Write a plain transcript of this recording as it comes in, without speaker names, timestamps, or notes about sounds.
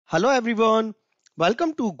Hello everyone,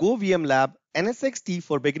 welcome to GOVMLAB NSX-T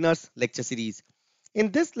for Beginners lecture series.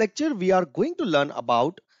 In this lecture, we are going to learn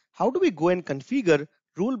about how do we go and configure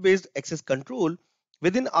rule-based access control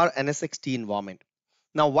within our NSX-T environment.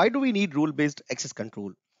 Now, why do we need rule-based access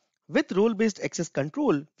control? With rule-based access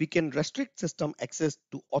control, we can restrict system access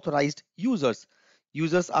to authorized users.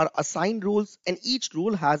 Users are assigned roles and each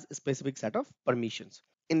role has a specific set of permissions.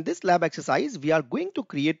 In this lab exercise, we are going to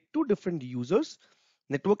create two different users,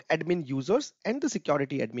 network admin users and the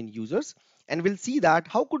security admin users, and we'll see that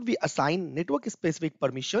how could we assign network specific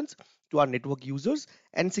permissions to our network users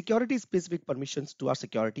and security specific permissions to our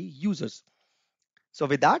security users. So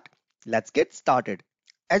with that, let's get started.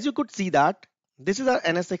 As you could see that this is our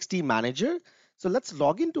NSX-T manager. So let's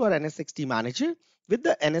log into our NSX-T manager with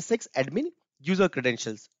the NSX admin user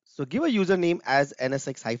credentials. So give a username as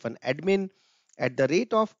nsx-admin at the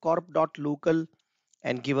rate of corp.local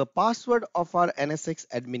and give a password of our NSX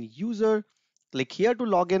admin user. Click here to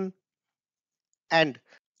log in. And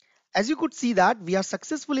as you could see that we are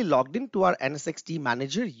successfully logged into our NSX-T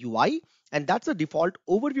manager UI, and that's a default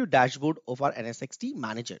overview dashboard of our NSX-T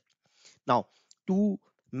manager. Now, to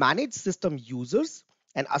manage system users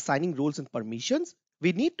and assigning roles and permissions,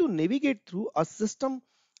 we need to navigate through a system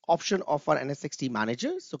option of our NSX-T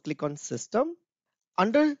manager. So click on system.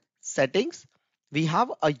 Under settings, we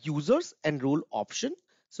have a users and role option.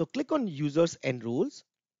 So click on users and roles.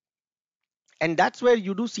 And that's where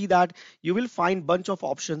you do see that you will find bunch of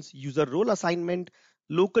options: user role assignment,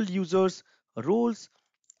 local users, roles,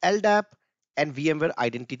 LDAP, and VMware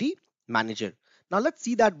Identity Manager. Now let's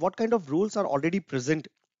see that what kind of roles are already present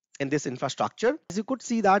in this infrastructure. As you could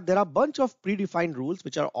see that there are a bunch of predefined rules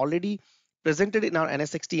which are already presented in our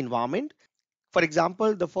NSX-T environment. For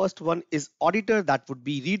example, the first one is auditor, that would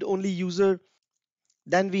be read-only user.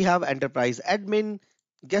 Then we have enterprise admin,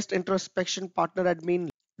 guest introspection partner admin.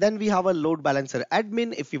 Then we have a load balancer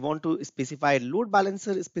admin if we want to specify load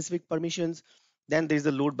balancer specific permissions. Then there is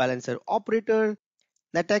a load balancer operator,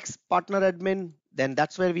 NetX partner admin. Then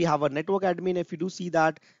that's where we have a network admin. If you do see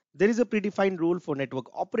that there is a predefined role for network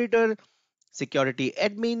operator, security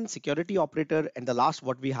admin, security operator, and the last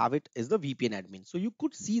what we have it is the VPN admin. So you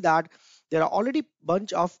could see that there are already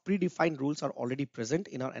bunch of predefined rules are already present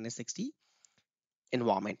in our NSX-T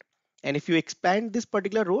environment. And if you expand this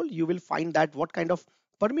particular role, you will find that what kind of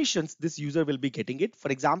permissions this user will be getting it. For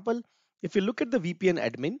example, if you look at the VPN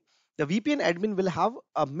admin will have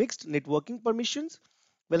a mixed networking permissions,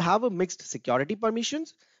 will have a mixed security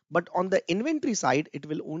permissions, but on the inventory side, it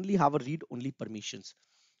will only have a read-only permissions.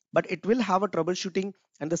 But it will have a troubleshooting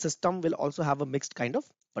and the system will also have a mixed kind of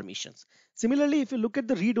permissions. Similarly, if you look at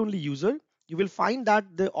the read-only user, you will find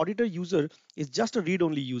that the auditor user is just a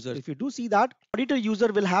read-only user. If you do see that, auditor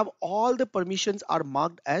user will have all the permissions are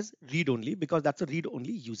marked as read-only because that's a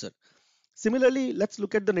read-only user. Similarly, let's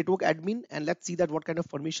look at the network admin and let's see that what kind of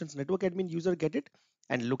permissions network admin user get it,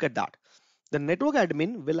 and look at that. The network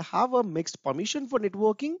admin will have a mixed permission for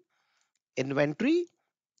networking, inventory,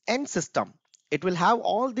 and system. It will have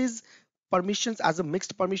all these permissions as a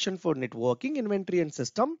mixed permission for networking, inventory, and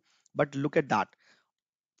system. But look at that.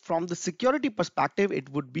 From the security perspective, it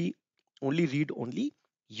would be only read-only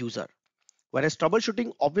user. Whereas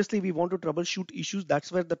troubleshooting, obviously we want to troubleshoot issues.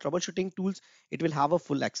 That's where the troubleshooting tools, it will have a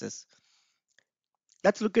full access.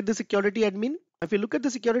 Let's look at the security admin. If you look at the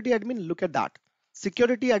security admin, look at that.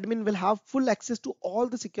 Security admin will have full access to all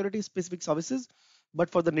the security specific services. But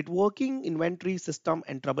for the networking, inventory, system,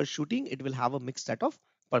 and troubleshooting, it will have a mixed set of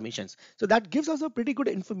permissions. So that gives us a pretty good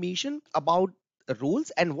information about roles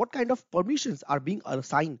and what kind of permissions are being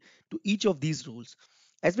assigned to each of these roles.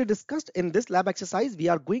 As we discussed in this lab exercise, we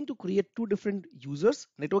are going to create two different users,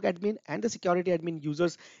 network admin and the security admin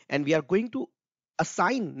users, and we are going to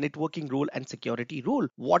assign networking role and security role,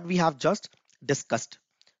 what we have just discussed.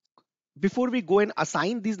 Before we go and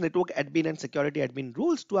assign these network admin and security admin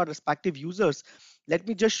roles to our respective users, let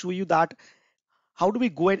me just show you that how do we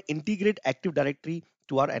go and integrate Active Directory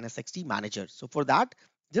to our NSX-T manager. So for that,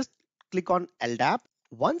 just click on LDAP.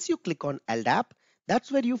 Once you click on LDAP,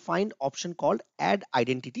 that's where you find option called add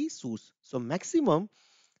identity source. So maximum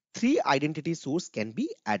 3 identity source can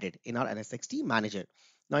be added in our NSX-T manager.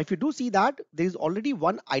 Now, if you do see that there is already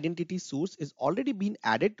one identity source is already been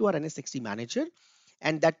added to our NSX-T manager,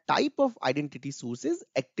 and that type of identity source is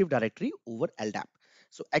Active Directory over LDAP.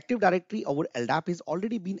 So Active Directory over LDAP is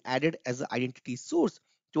already been added as an identity source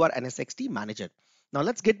to our NSX-T manager. Now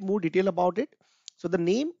let's get more detail about it. So the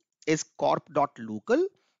name is corp.local.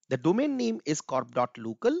 The domain name is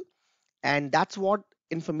corp.local, and that's what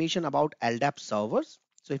information about LDAP servers.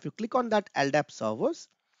 So if you click on that LDAP servers,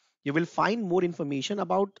 you will find more information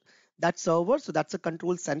about that server. So that's a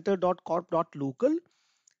control center.corp.local.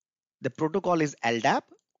 The protocol is LDAP.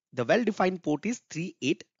 The well-defined port is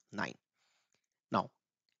 389. Now,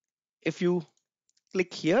 if you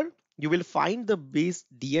click here, you will find the base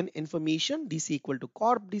DN information, DC equal to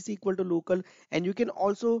corp, DC equal to local, and you can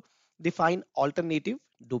also define alternative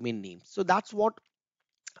domain names. So that's what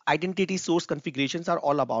identity source configurations are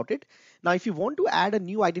all about it. Now, if you want to add a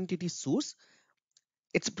new identity source,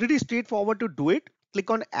 it's pretty straightforward to do it. Click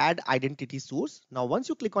on add identity source. Now, once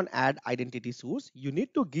you click on add identity source, you need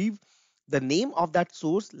to give the name of that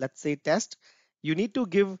source. Let's say test. You need to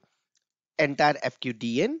give entire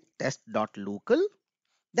fqdn test.local.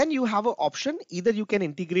 Then you have an option. Either you can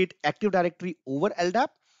integrate Active Directory over LDAP,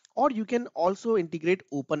 or you can also integrate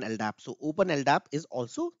Open LDAP. So Open LDAP is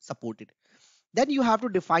also supported. Then you have to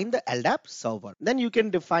define the LDAP server. Then you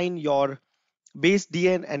can define your base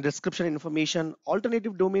DN and description information.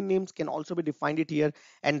 Alternative domain names can also be defined it here.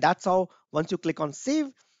 And that's how once you click on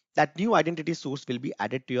save, that new identity source will be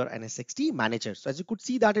added to your NSX-T manager. So as you could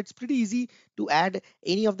see that it's pretty easy to add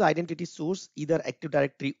any of the identity source, either Active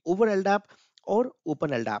Directory over LDAP or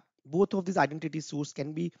Open LDAP. Both of these identity source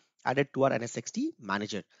can be added to our NSX-T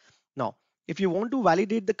manager. Now, if you want to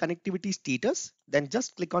validate the connectivity status, then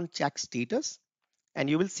just click on check status, and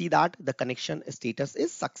you will see that the connection status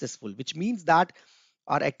is successful, which means that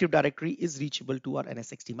our Active Directory is reachable to our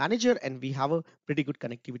NSX-T manager, and we have a pretty good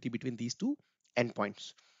connectivity between these two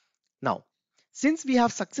endpoints. Now, since we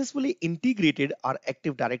have successfully integrated our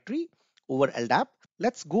Active Directory over LDAP,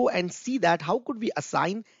 let's go and see that how could we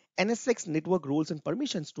assign NSX network roles and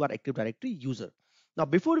permissions to our Active Directory user. Now,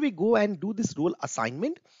 before we go and do this role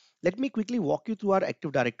assignment, let me quickly walk you through our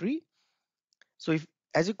Active Directory. So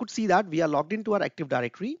as you could see that we are logged into our Active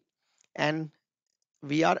Directory, and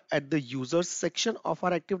we are at the users section of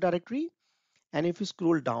our Active Directory. And if you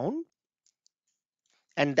scroll down,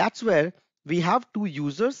 and that's where we have two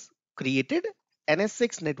users created,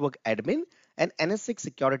 NSX network admin and NSX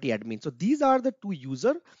security admin. So these are the two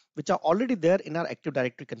users which are already there in our Active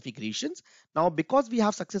Directory configurations. Now, because we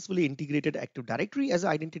have successfully integrated Active Directory as an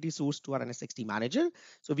identity source to our NSX-T manager,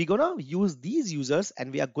 so we're gonna use these users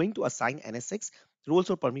and we are going to assign NSX roles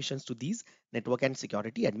or permissions to these network and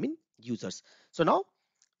security admin users. So now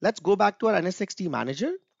let's go back to our NSX-T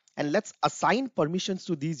manager and let's assign permissions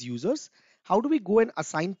to these users. How do we go and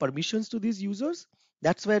assign permissions to these users?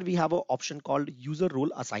 That's where we have an option called user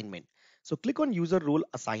role assignment. So click on user role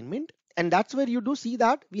assignment, and that's where you do see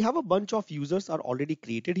that we have a bunch of users are already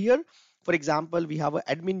created here. For example, we have an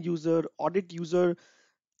admin user, audit user,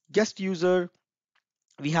 guest user.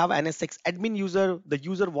 We have NSX admin user, the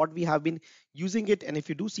user what we have been using it. And if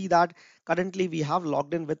you do see that currently we have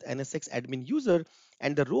logged in with NSX admin user,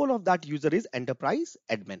 and the role of that user is enterprise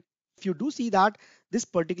admin. If you do see that this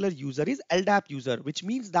particular user is LDAP user, which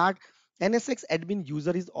means that NSX admin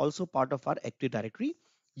user is also part of our Active Directory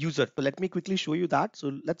user. So let me quickly show you that.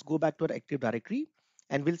 So let's go back to our Active Directory,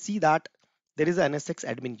 and we'll see that there is an NSX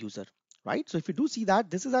admin user, right? So if you do see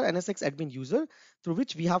that this is our NSX admin user through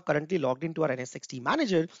which we have currently logged into our NSX-T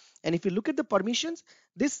manager. And if you look at the permissions,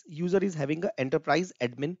 this user is having an enterprise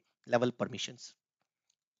admin level permissions.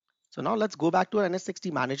 So now let's go back to our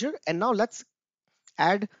NSX-T manager, and now let's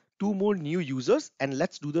add two more new users and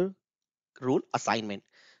let's do the role assignment.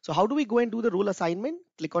 So how do we go and do the role assignment?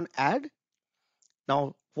 Click on add.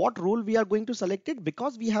 Now, what role we are going to select it?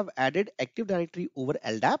 Because we have added Active Directory over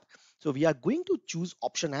LDAP, so we are going to choose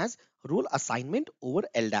option as role assignment over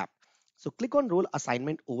LDAP. So click on role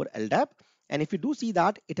assignment over LDAP, and if you do see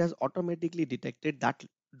that it has automatically detected that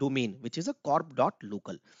domain, which is a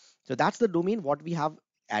corp.local. So that's the domain what we have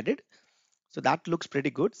added. So that looks pretty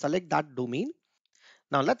good. Select that domain.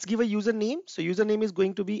 Now let's give a username. So username is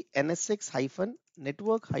going to be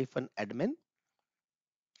nsx-network-admin,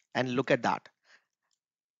 and look at that.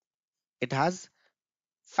 It has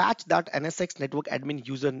fetched that NSX network admin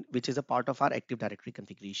user, which is a part of our Active Directory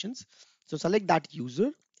configurations. So select that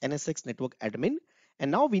user, NSX network admin,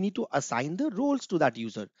 and now we need to assign the roles to that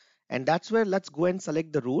user. And that's where let's go and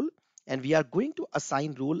select the role, and we are going to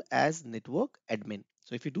assign role as network admin.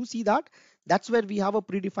 So if you do see that, that's where we have a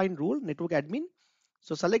predefined role, network admin.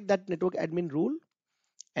 So select that network admin role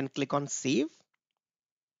and click on save,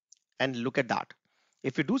 and look at that.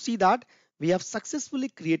 If you do see that, we have successfully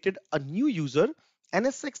created a new user,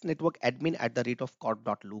 NSX network admin at the rate of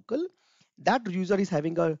corp.local. That user is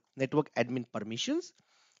having a network admin permissions,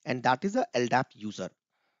 and that is a LDAP user.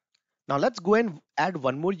 Now let's go and add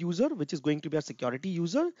one more user, which is going to be a security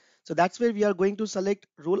user. So that's where we are going to select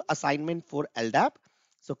role assignment for LDAP.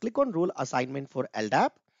 So click on role assignment for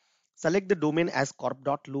LDAP. Select the domain as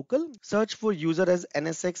corp.local. Search for user as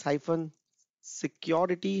NSX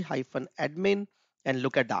security-admin, and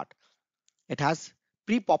look at that. It has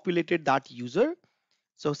pre-populated that user.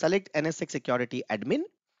 So select NSX security admin,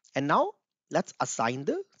 and now let's assign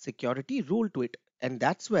the security role to it. And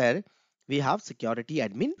that's where we have security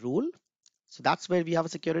admin role. So that's where we have a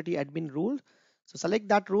security admin role. So select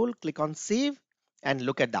that role, click on save, and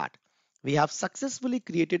look at that. We have successfully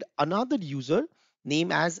created another user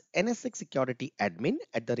named as NSX security admin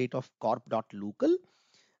at the rate of corp.local.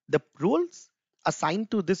 The roles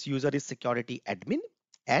assigned to this user is security admin,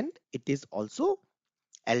 and it is also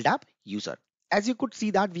LDAP user. As you could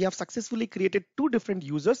see that we have successfully created two different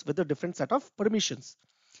users with a different set of permissions.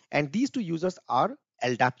 And these two users are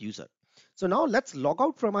LDAP user. So now let's log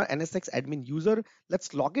out from our NSX admin user.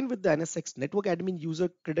 Let's log in with the NSX network admin user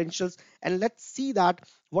credentials, and let's see that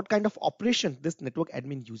what kind of operation this network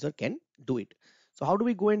admin user can do it. So how do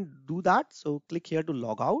we go and do that? So click here to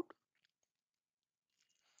log out.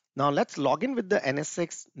 Now let's log in with the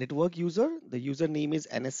NSX network user. The username is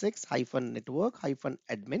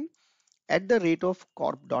nsx-network-admin at the rate of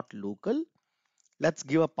corp.local. Let's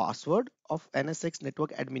give a password of NSX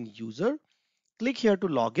network admin user. Click here to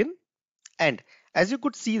log in. And as you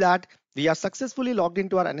could see that we are successfully logged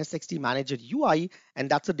into our NSX-T manager UI, and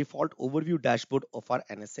that's a default overview dashboard of our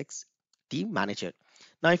NSX-T manager.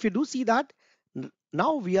 Now, if you do see that,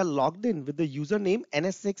 now we are logged in with the username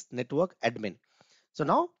NSX network admin. So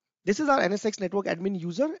now this is our NSX network admin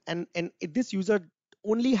user, and this user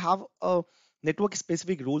only have a network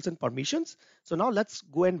specific roles and permissions. So now let's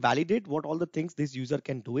go and validate what all the things this user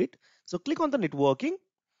can do it. So click on the networking,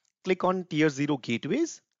 click on tier 0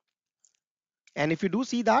 gateways. And if you do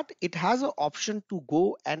see that it has an option to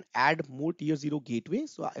go and add more tier 0 gateway.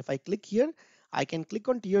 So if I click here, I can click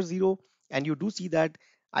on tier 0, and you do see that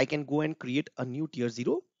I can go and create a new tier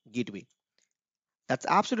 0 gateway. That's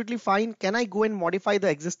absolutely fine. Can I go and modify the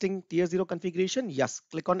existing tier 0 configuration? Yes,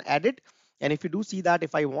 click on edit. And if you do see that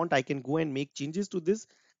if I want, I can go and make changes to this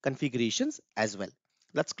configurations as well.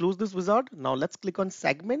 Let's close this wizard. Now let's click on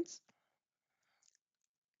segments.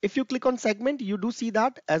 If you click on segment, you do see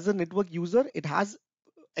that as a network user, it has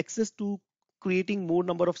access to creating more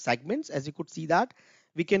number of segments. As you could see that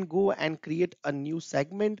we can go and create a new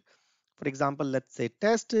segment. For example, let's say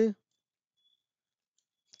test,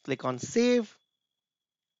 click on save.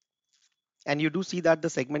 And you do see that the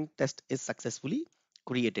segment test is successfully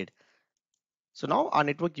created. So now our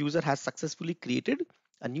network user has successfully created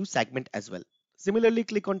a new segment as well. Similarly,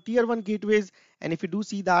 click on tier 1 gateways, and if you do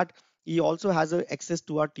see that he also has access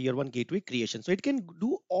to our tier 1 gateway creation. So it can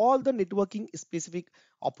do all the networking specific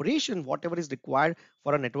operation whatever is required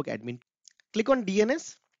for a network admin. Click on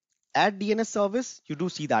DNS, add DNS service. You do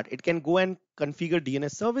see that it can go and configure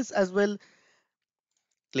DNS service as well.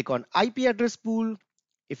 Click on IP address pool.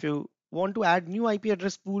 If you want to add new IP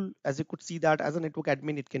address pool, as you could see that as a network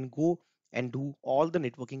admin, it can go and do all the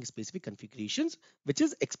networking specific configurations, which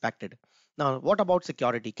is expected. Now, what about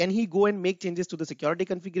security? Can he go and make changes to the security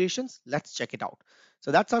configurations? Let's check it out.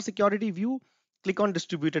 So that's our security view. Click on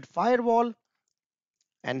distributed firewall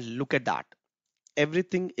and look at that.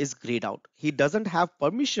 Everything is grayed out. He doesn't have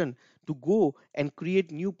permission to go and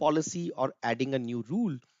create new policy or adding a new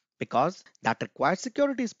rule because that requires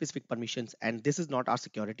security specific permissions, and this is not our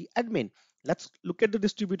security admin. Let's look at the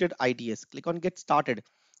distributed IDS. Click on get started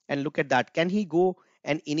and look at that. Can he go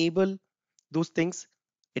and enable those things?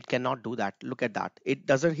 It cannot do that. Look at that. He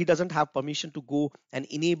doesn't have permission to go and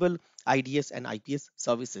enable IDS and IPS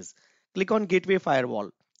services. Click on gateway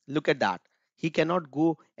firewall. Look at that. He cannot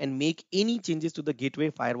go and make any changes to the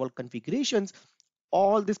gateway firewall configurations.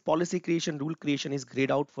 All this policy creation, rule creation is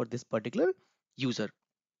grayed out for this particular user.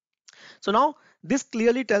 So now this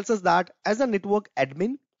clearly tells us that as a network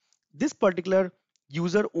admin, this particular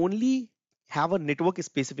user only have a network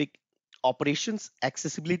specific operations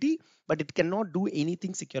accessibility, but it cannot do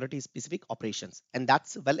anything security specific operations, and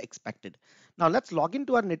that's well expected. Now let's log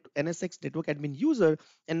into our NSX network admin user,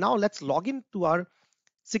 and now let's log into our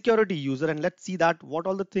security user, and let's see that what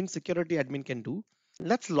all the things security admin can do.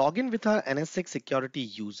 Let's log in with our NSX security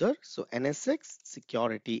user. So NSX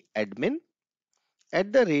security admin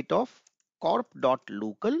at the rate of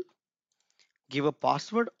corp.local, give a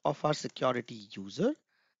password of our security user,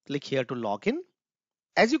 click here to log in.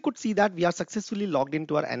 As you could see that we are successfully logged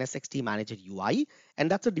into our NSX-T manager UI,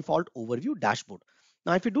 and that's a default overview dashboard.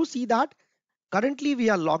 Now if you do see that currently we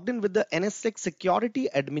are logged in with the NSX security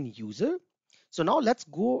admin user. So now let's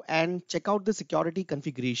go and check out the security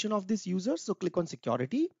configuration of this user. So click on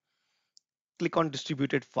security, click on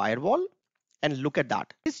distributed firewall, and look at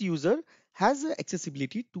that. This user has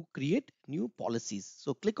accessibility to create new policies.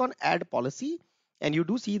 So click on add policy, And you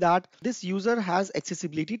do see that this user has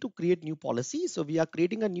accessibility to create new policy. So we are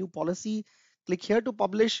creating a new policy. Click here to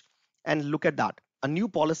publish and look at that. A new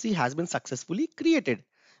policy has been successfully created.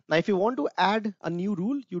 Now, if you want to add a new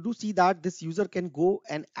rule, you do see that this user can go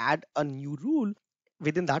and add a new rule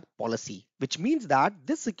within that policy, which means that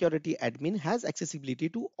this security admin has accessibility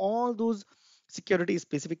to all those security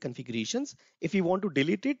specific configurations. If you want to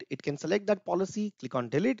delete it, it can select that policy, click on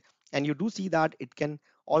delete, and you do see that it can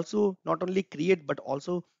also not only create but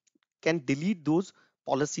also can delete those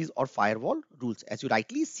policies or firewall rules, as you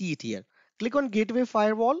rightly see it here. Click on gateway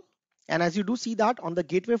firewall, and as you do see that on the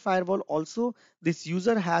gateway firewall also this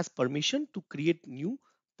user has permission to create new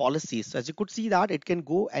policies. So as you could see that it can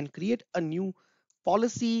go and create a new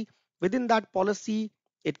policy. Within that policy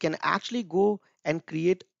it can actually go and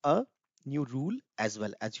create a new rule as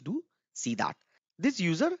well, as you do see that. This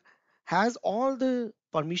user has all the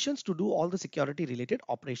permissions to do all the security related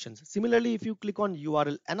operations. Similarly, if you click on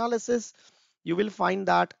URL analysis, you will find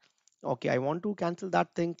that, okay, I want to cancel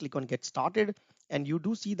that thing, click on get started, and you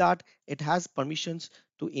do see that it has permissions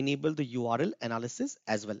to enable the URL analysis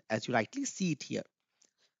as well, as you rightly see it here.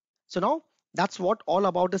 So now that's what all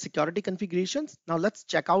about the security configurations. Now let's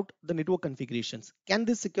check out the network configurations. Can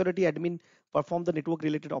this security admin perform the network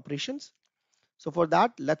related operations? So for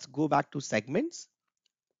that, let's go back to segments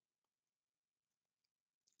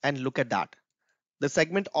and look at that. The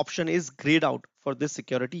segment option is grayed out for this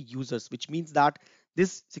security users, which means that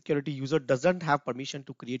this security user doesn't have permission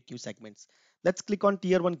to create new segments. Let's click on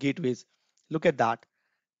tier 1 gateways. Look at that.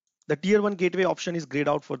 The tier 1 gateway option is grayed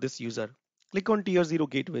out for this user. Click on tier 0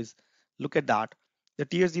 gateways. Look at that. The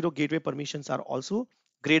tier 0 gateway permissions are also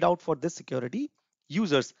grayed out for this security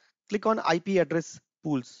users. Click on IP address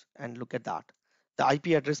pools and look at that. The IP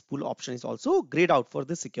address pool option is also grayed out for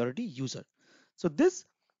this security user. So this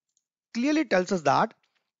clearly tells us that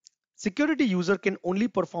security user can only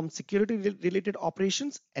perform security related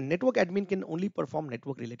operations and network admin can only perform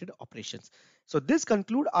network related operations. So this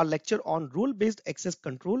concludes our lecture on role based access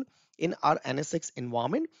control in our NSX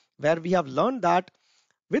environment, where we have learned that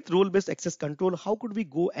with role based access control, how could we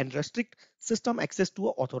go and restrict system access to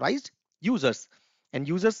authorized users, and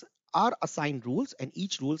users are assigned rules and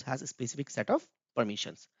each rules has a specific set of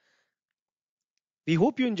permissions. We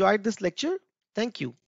hope you enjoyed this lecture. Thank you.